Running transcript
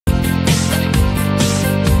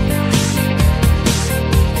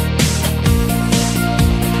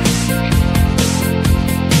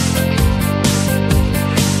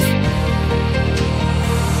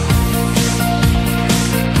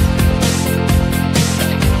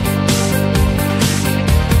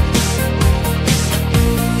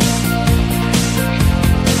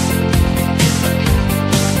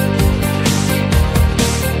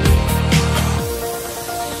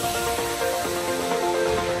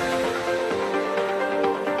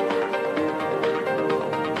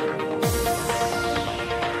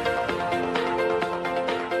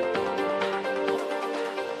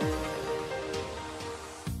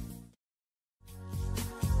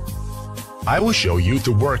I will show you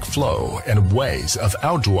the workflow and ways of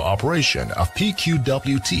outdoor operation of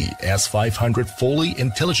PQWT-S300 fully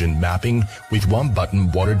intelligent mapping with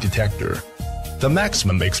one-button water detector. The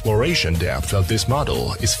maximum exploration depth of this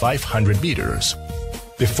model is 500 meters.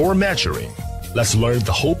 Before measuring, let's learn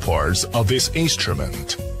the whole parts of this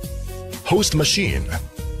instrument. Host machine,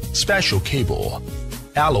 special cable,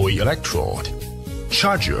 alloy electrode,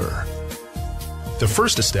 charger. The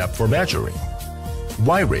first step for measuring,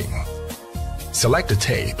 wiring. Select a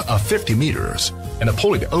tape of 50 meters and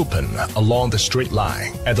pull it open along the straight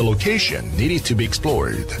line at the location needed to be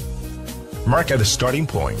explored. Mark at the starting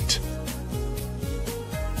point.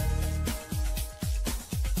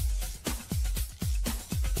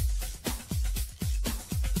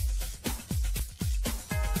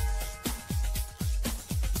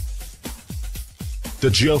 The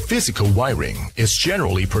geophysical wiring is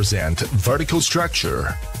generally present vertical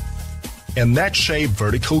structure and net-shaped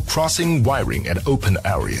vertical crossing wiring at open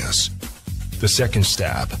areas. The second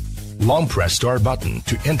step, long press start button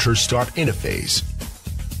to enter start interface.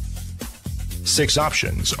 6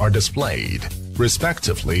 options are displayed,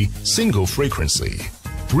 respectively single frequency,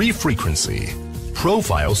 3 frequency,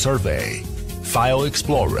 profile survey, file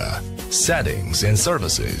explorer, settings and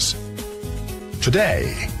services.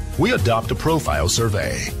 Today, we adopt the profile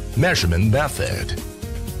survey measurement method.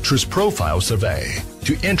 Choose profile survey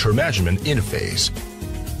to enter measurement interface.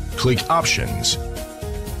 Click options.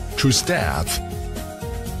 Choose depth.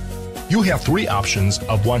 You have 3 options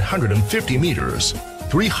of 150 meters,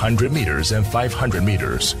 300 meters and 500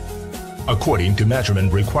 meters. According to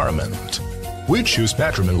measurement requirement, we choose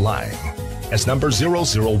measurement line as number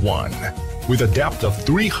 001 with a depth of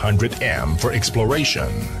 300 m for exploration.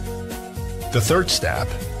 The third step,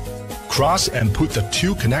 cross and put the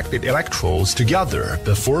 2 connected electrodes together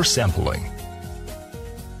before sampling.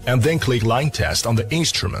 And then click line test on the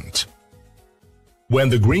instrument. When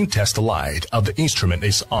the green test light of the instrument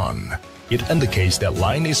is on, it indicates that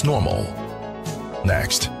line is normal.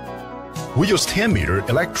 Next, we use 10-meter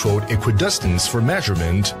electrode equidistance for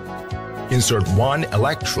measurement. Insert 1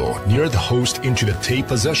 electrode near the host into the tape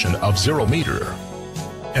position of 0 meter.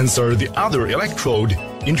 Insert the other electrode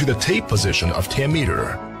into the tape position of 10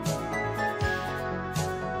 meter.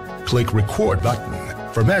 Click record button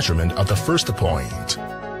for measurement of the first point.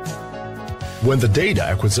 When the data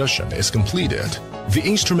acquisition is completed, the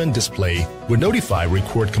instrument display will notify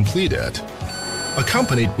record completed,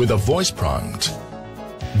 accompanied with a voice prompt.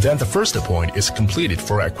 Then the first point is completed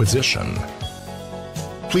for acquisition.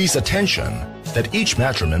 Please attention that each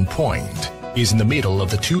measurement point is in the middle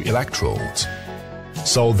of the 2 electrodes.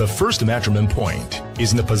 So the first measurement point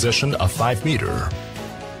is in the position of 5 meter.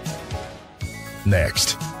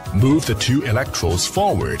 Next, move the 2 electrodes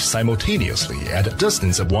forward simultaneously at a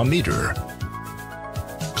distance of 1 meter.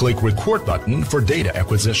 Click record button for data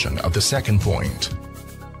acquisition of the second point.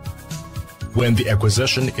 When the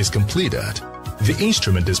acquisition is completed, the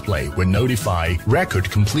instrument display will notify record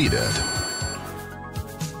completed.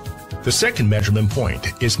 The second measurement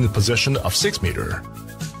point is in the position of 6 meter.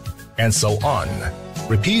 And so on.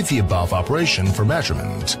 Repeat the above operation for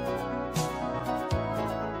measurement.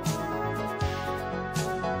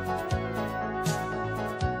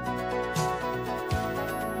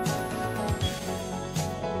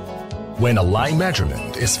 When a line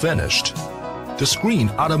measurement is finished, the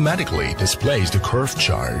screen automatically displays the curve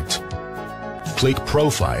chart. Click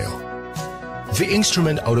Profile. The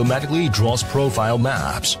instrument automatically draws profile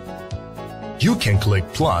maps. You can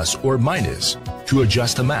click plus or minus to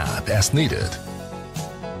adjust the map as needed.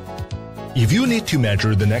 If you need to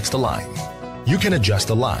measure the next line, you can adjust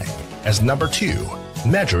the line as number 2,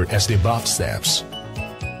 measured as the above steps.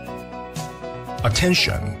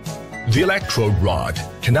 Attention! The electrode rod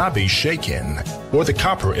cannot be shaken, or the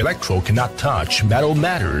copper electrode cannot touch metal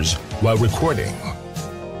matters while recording.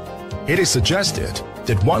 It is suggested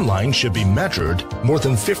that one line should be measured more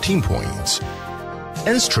than 15 points.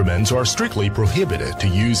 Instruments are strictly prohibited to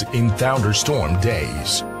use in thunderstorm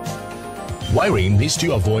days. Wiring needs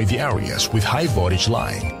to avoid the areas with high voltage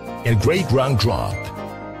line and great ground drop.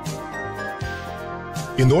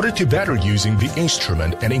 In order to better using the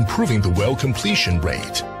instrument and improving the well completion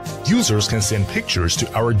rate, users can send pictures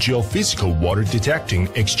to our geophysical water detecting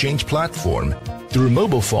exchange platform through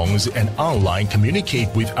mobile phones and online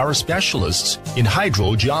communicate with our specialists in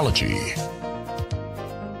hydrogeology.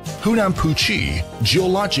 Hunan Puqi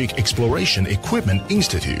Geologic Exploration Equipment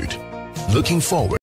Institute. Looking forward.